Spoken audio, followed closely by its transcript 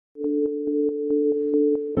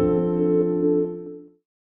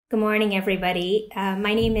Good morning, everybody.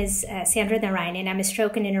 My name is Sandra Narayanan. I'm a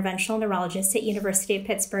stroke and interventional neurologist at University of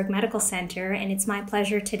Pittsburgh Medical Center, and it's my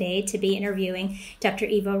pleasure today to be interviewing Dr.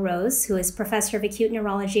 Yvo Roos, who is professor of acute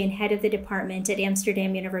neurology and head of the department at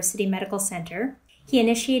Amsterdam University Medical Center. He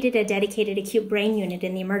initiated a dedicated acute brain unit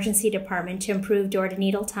in the emergency department to improve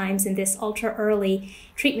door-to-needle times, and this ultra-early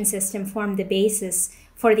treatment system formed the basis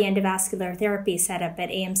for the endovascular therapy setup at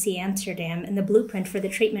AMC Amsterdam and the blueprint for the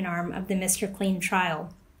treatment arm of the Mr. Clean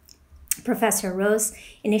trial. Professor Roos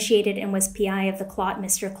initiated and was PI of the CLOT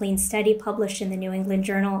Mr. Clean study published in the New England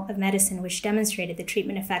Journal of Medicine, which demonstrated the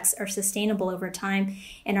treatment effects are sustainable over time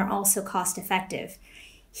and are also cost-effective.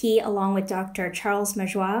 He, along with Dr. Charles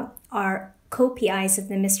Majois, are co-PIs of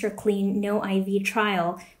the Mr. Clean No IV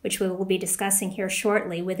trial, which we will be discussing here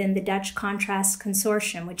shortly, within the Dutch Contrast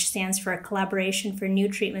Consortium, which stands for a collaboration for new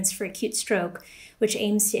treatments for acute stroke, which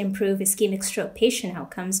aims to improve ischemic stroke patient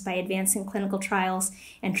outcomes by advancing clinical trials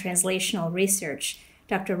and translational research.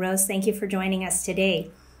 Dr. Roos, thank you for joining us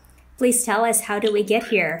today. Please tell us, how did we get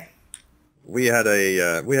here? We had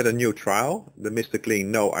a new trial, the Mr.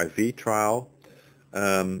 Clean No IV trial.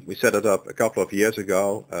 We set it up a couple of years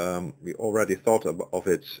ago. We already thought of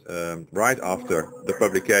it right after the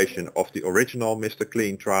publication of the original Mr.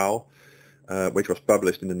 Clean trial, which was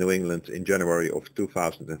published in the New England in January of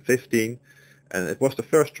 2015. And it was the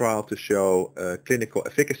first trial to show clinical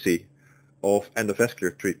efficacy of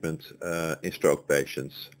endovascular treatment in stroke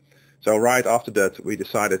patients. So right after that, we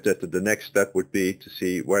decided that the next step would be to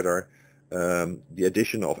see whether the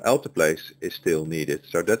addition of alteplase is still needed.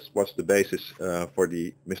 So that was the basis for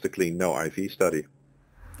the Mr. Clean No IV study.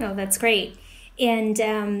 Oh, that's great. And,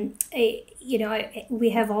 we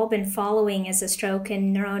have all been following as a stroke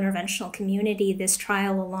and neurointerventional community this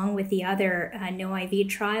trial along with the other No IV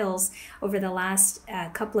trials over the last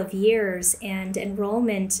couple of years, and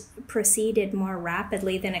enrollment proceeded more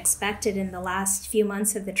rapidly than expected in the last few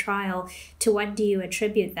months of the trial. To what do you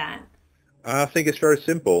attribute that? I think it's very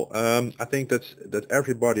simple. I think that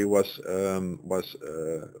everybody was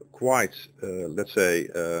quite, let's say,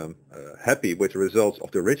 happy with the results of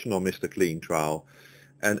the original Mr. Clean trial,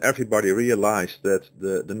 and everybody realized that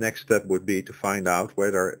the next step would be to find out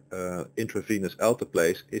whether intravenous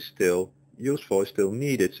alteplase is still useful, is still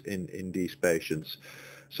needed in these patients.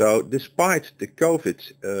 So despite the COVID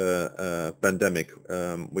pandemic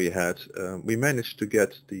we managed to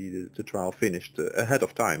get the trial finished ahead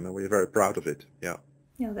of time, and we're very proud of it. Yeah.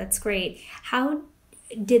 No, that's great. How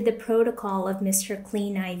did the protocol of Mr.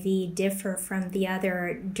 Clean IV differ from the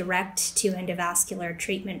other direct to endovascular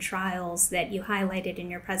treatment trials that you highlighted in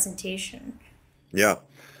your presentation? Yeah.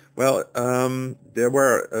 Well, there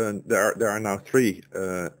are now three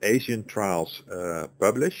Asian trials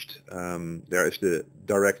published. There is the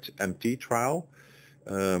Direct MT trial,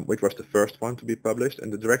 which was the first one to be published,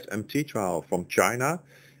 and the Direct MT trial from China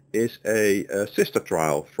is a sister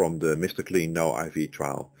trial from the Mr. Clean No IV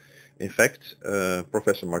trial. In fact,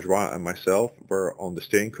 Professor Majois and myself were on the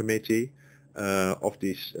steering committee of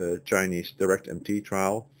this Chinese Direct MT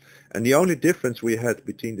trial. And the only difference we had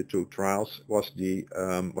between the two trials was the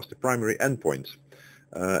primary endpoint.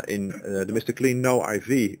 In the Mr. Clean No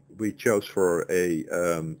IV, we chose for a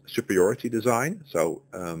superiority design. So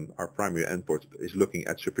our primary endpoint is looking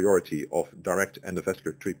at superiority of direct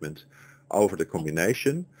endovascular treatment over the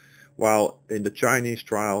combination. While in the Chinese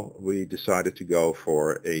trial, we decided to go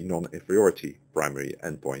for a non-inferiority primary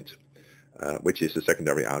endpoint, which is the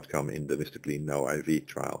secondary outcome in the Mr. Clean No IV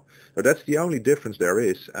trial. So that's the only difference there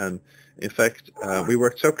is. And in fact, we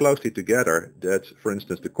worked so closely together that, for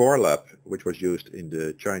instance, the core lab, which was used in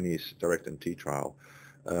the Chinese Direct MT trial,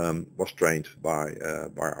 was trained by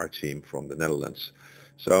our team from the Netherlands.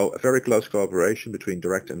 So a very close collaboration between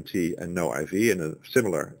Direct MT and No IV in a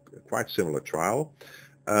quite similar trial.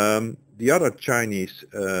 The other Chinese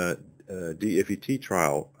DEVT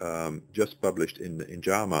trial, just published in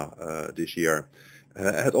JAMA this year,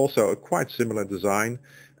 had also a quite similar design,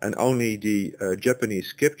 and only the Japanese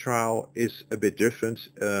SKIP trial is a bit different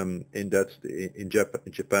in that in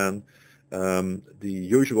Japan the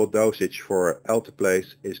usual dosage for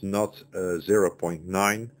alteplase is not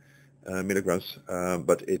 0.9 milligrams,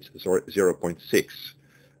 but it's 0.6.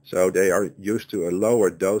 So they are used to a lower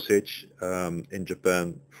dosage in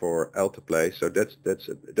Japan for alteplase, so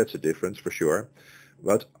that's a difference for sure.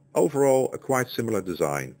 But overall, a quite similar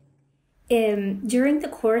design. During the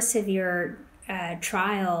course of your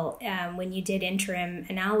trial, when you did interim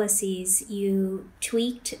analyses, you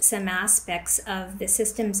tweaked some aspects of the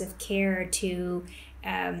systems of care to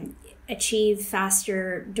achieve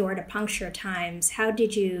faster door-to-puncture times. How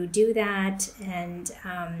did you do that, and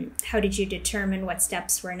how did you determine what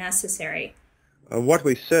steps were necessary? What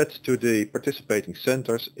we said to the participating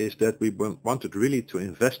centers is that we wanted really to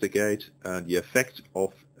investigate the effect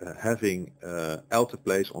of having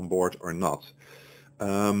alteplase on board or not.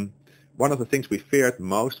 One of the things we feared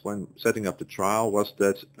most when setting up the trial was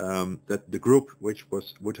that that the group which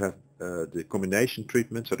would have the combination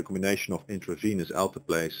treatment, so the combination of intravenous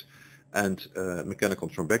alteplase and mechanical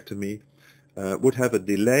thrombectomy, would have a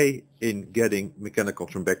delay in getting mechanical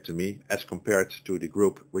thrombectomy as compared to the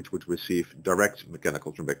group which would receive direct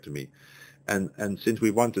mechanical thrombectomy. And since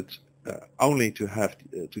we wanted only to have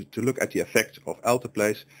to look at the effect of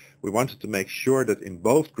alteplase, we wanted to make sure that in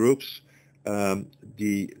both groups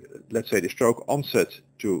let's say the stroke onset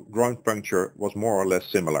to groin puncture was more or less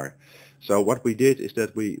similar. So what we did is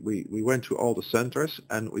that we went to all the centers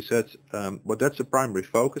and we said, well, that's a primary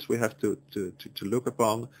focus we have to look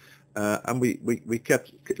upon. And we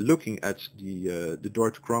kept looking at the door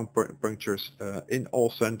to groin punctures in all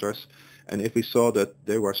centers, and if we saw that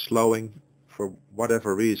they were slowing for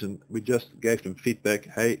whatever reason, we just gave them feedback.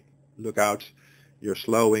 Hey, look out, you're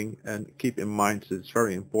slowing, and keep in mind that it's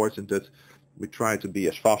very important that we try to be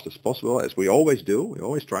as fast as possible, as we always do. We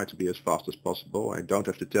always try to be as fast as possible. I don't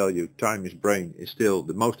have to tell you, time is brain is still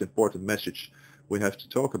the most important message we have to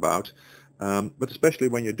talk about. But especially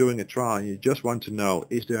when you're doing a trial and you just want to know,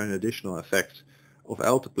 is there an additional effect of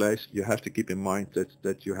alteplase, you have to keep in mind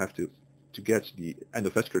that you have to get the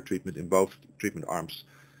endovascular treatment in both treatment arms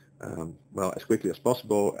well, as quickly as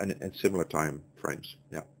possible and in similar time frames.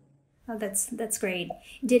 Yeah. Oh, that's great.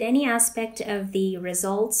 Did any aspect of the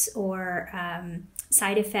results or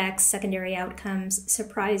side effects, secondary outcomes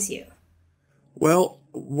surprise you? Well,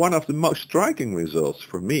 one of the most striking results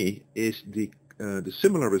for me is the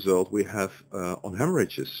similar result we have on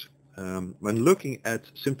hemorrhages. When looking at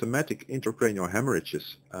symptomatic intracranial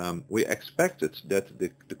hemorrhages, we expected that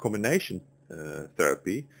the combination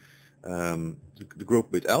therapy, the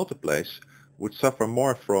group with alteplase, would suffer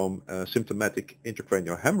more from symptomatic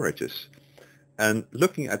intracranial hemorrhages. And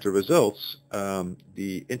looking at the results,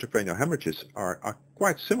 the intracranial hemorrhages are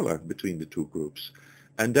quite similar between the two groups.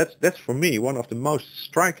 And that's for me one of the most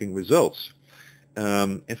striking results.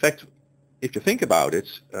 In fact, if you think about it,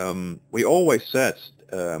 we always said,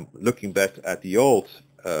 looking back at the old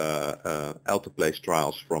alteplase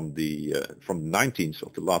trials from the 19th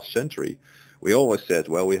of the last century, we always said,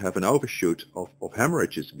 well, we have an overshoot of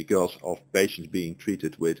hemorrhages because of patients being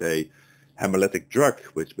treated with a hemolytic drug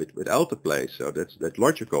with alteplase. So that's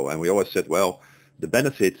logical. And we always said, well, the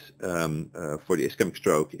benefit for the ischemic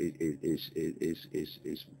stroke is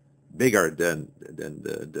bigger than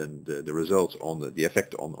the results on the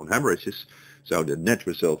effect on hemorrhages. So the net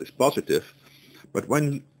result is positive. But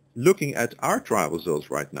when looking at our trial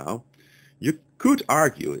results right now, you could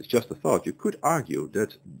argue, it's just a thought, you could argue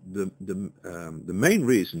that the main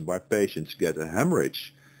reason why patients get a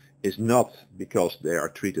hemorrhage is not because they are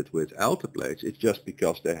treated with alteplase, it's just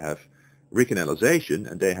because they have recanalization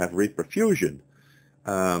and they have reperfusion.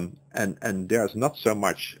 And there's not so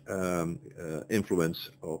much influence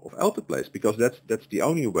of alteplase, because that's the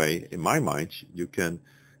only way, in my mind, you can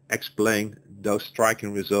explain those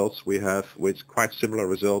striking results we have with quite similar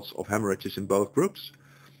results of hemorrhages in both groups.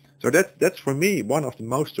 So that's for me one of the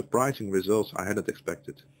most surprising results I hadn't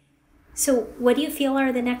expected. So what do you feel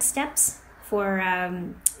are the next steps for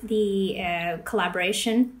the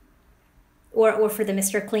collaboration or for the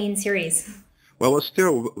Mr. Clean series? Well, we're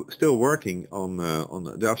still working on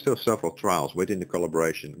there are still several trials within the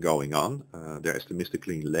collaboration going on. There is the Mr.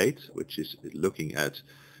 Clean Late, which is looking at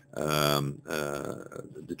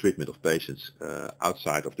the treatment of patients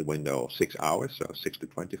outside of the window of 6 hours, so 6 to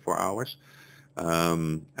 24 hours.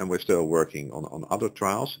 And we're still working on other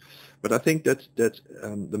trials. But I think that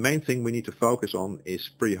the main thing we need to focus on is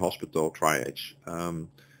pre-hospital triage.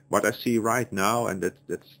 What I see right now, and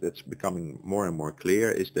that's becoming more and more clear,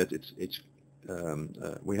 is that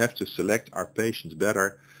we have to select our patients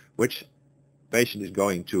better, which patient is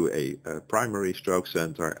going to a primary stroke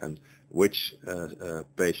center and which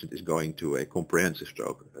patient is going to a comprehensive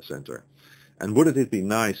stroke center. And wouldn't it be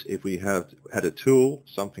nice if we had a tool,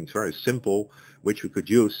 something very simple, which we could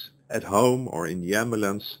use at home or in the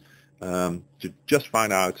ambulance to just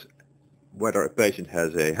find out whether a patient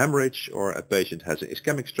has a hemorrhage or a patient has an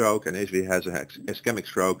ischemic stroke, and if he has an ischemic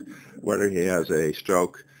stroke, whether he has a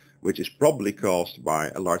stroke which is probably caused by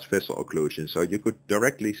a large vessel occlusion. So you could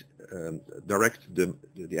directly direct the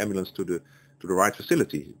ambulance to the right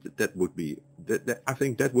facility. That would be, I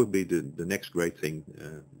think that would be the next great thing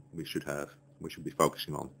we should be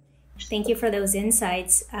focusing on. Thank you for those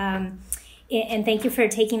insights. And thank you for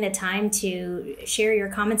taking the time to share your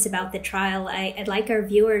comments about the trial. I'd like our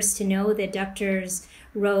viewers to know that Drs.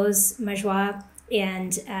 Roos, Majwa,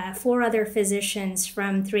 and 4 other physicians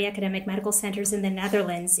from 3 academic medical centers in the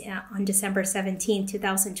Netherlands on December 17,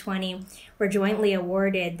 2020, were jointly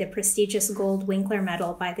awarded the prestigious Gold Winkler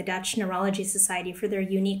Medal by the Dutch Neurology Society for their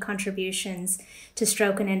unique contributions to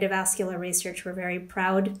stroke and endovascular research. We're very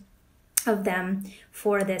proud of them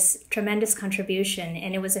for this tremendous contribution,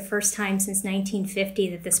 and it was the first time since 1950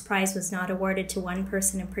 that this prize was not awarded to one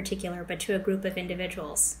person in particular, but to a group of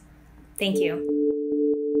individuals. Thank you.